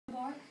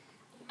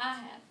I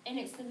have, and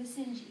it's the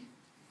basenji.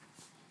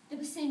 The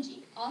basenji,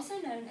 also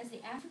known as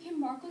the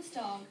African barkless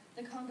dog,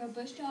 the Congo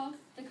bush dog,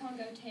 the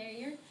Congo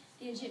terrier,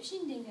 the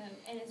Egyptian dingo,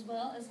 and as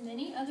well as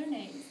many other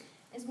names,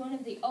 is one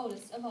of the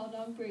oldest of all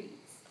dog breeds.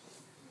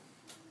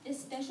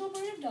 This special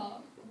breed of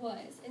dog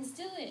was, and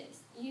still is,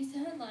 used to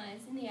hunt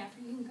lions in the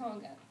African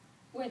Congo,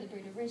 where the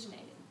breed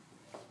originated.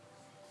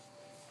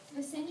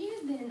 The basenji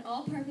has been an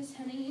all-purpose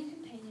hunting and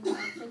companion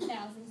dog for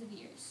thousands of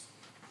years.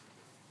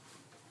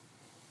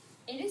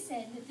 It is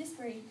said that this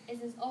breed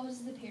is as old as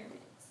the pyramids.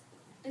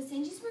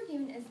 Basenjis were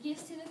given as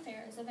gifts to the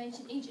pharaohs of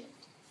ancient Egypt.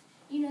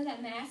 You know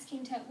that mask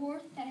King Tut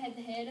wore that had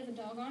the head of a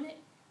dog on it?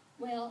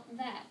 Well,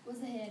 that was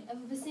the head of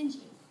a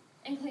basenji,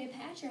 and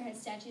Cleopatra had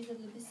statues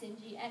of the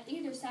basenji at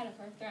either side of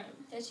her throne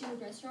that she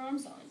would rest her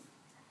arms on.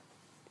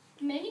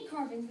 Many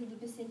carvings of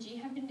the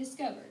basenji have been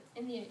discovered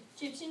in the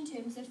Egyptian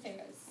tombs of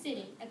pharaohs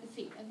sitting at the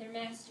feet of their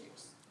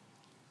masters.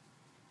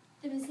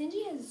 The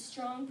basenji has a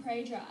strong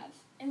prey drive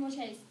and will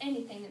chase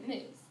anything that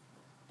moves.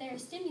 They are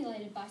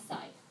stimulated by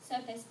sight, so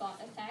if they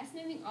spot a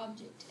fast-moving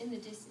object in the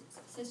distance,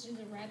 such as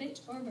a rabbit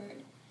or a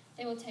bird,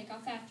 they will take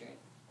off after it.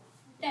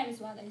 That is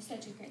why they are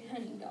such a great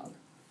hunting dog.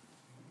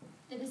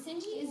 The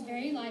basenji is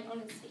very light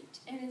on its feet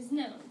and is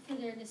known for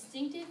their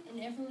distinctive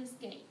and effortless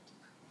gait.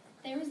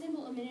 They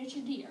resemble a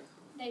miniature deer.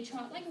 They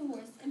trot like a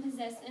horse and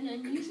possess an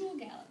unusual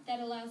gallop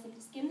that allows them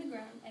to skim the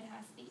ground at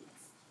high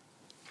speeds.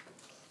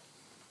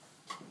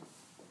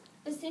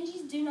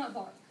 Basenjis do not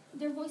bark.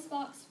 Their voice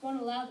box won't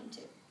allow them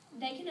to.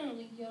 They can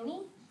only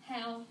yodel,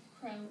 howl,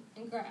 crow,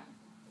 and growl.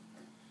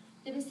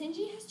 The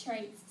basenji has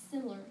traits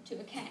similar to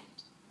a cat.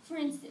 For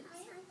instance,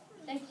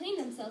 they clean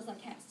themselves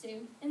like cats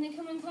do, and they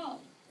come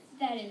uncalled.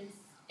 That is,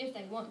 if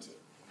they want to,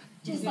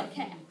 just like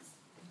cats.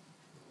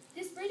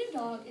 This breed of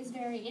dog is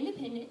very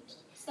independent,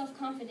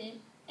 self-confident,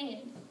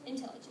 and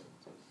intelligent.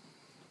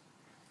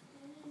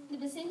 The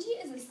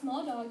basenji is a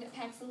small dog that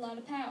packs a lot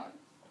of power.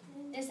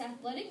 This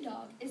athletic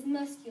dog is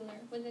muscular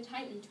with a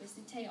tightly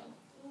twisted tail,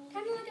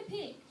 kind of like a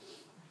pig.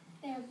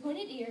 They have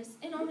pointed ears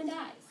and almond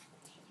eyes.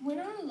 When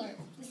on alert,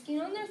 the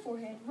skin on their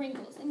forehead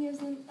wrinkles and gives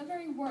them a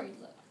very worried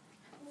look.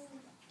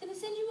 The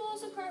basenji will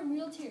also cry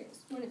real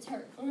tears when it's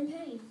hurt or in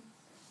pain.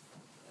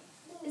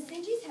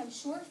 Basenjis have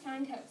short,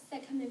 fine coats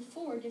that come in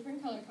 4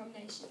 different color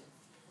combinations: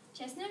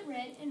 chestnut,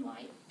 red, and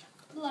white,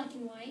 black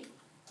and white,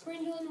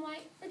 brindle and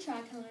white, or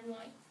tricolor and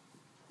white.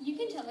 You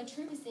can tell a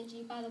true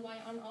basenji by the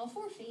white on all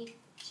 4 feet,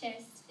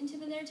 chest, and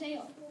tip of their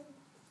tail.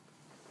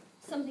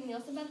 Something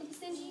else about the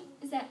basenji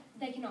is that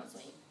they cannot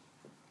swim.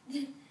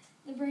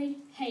 The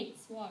breed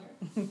hates water.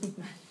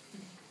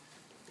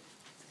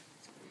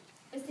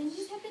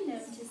 Basenjis have been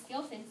known to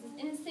scale fences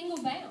in a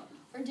single bound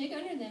or dig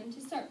under them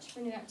to search for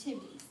new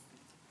activities.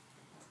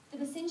 The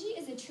basenji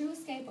is a true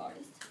escape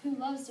artist who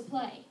loves to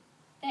play.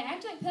 They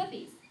act like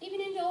puppies, even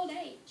into old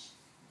age.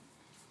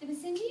 The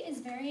basenji is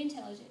very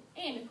intelligent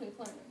and a quick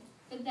learner,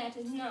 but that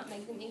does not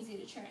make them easy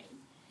to train.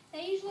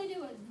 They usually do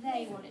what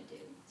they want to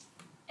do,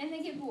 and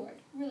they get bored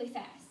really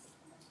fast.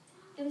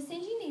 The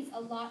basenji needs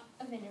a lot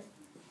of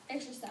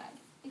exercise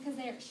because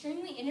they are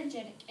extremely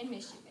energetic and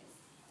mischievous.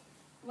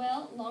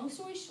 Well, long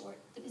story short,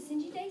 the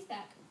basenji dates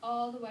back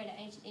all the way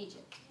to ancient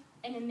Egypt,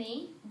 and to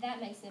me,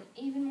 that makes them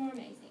even more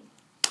amazing.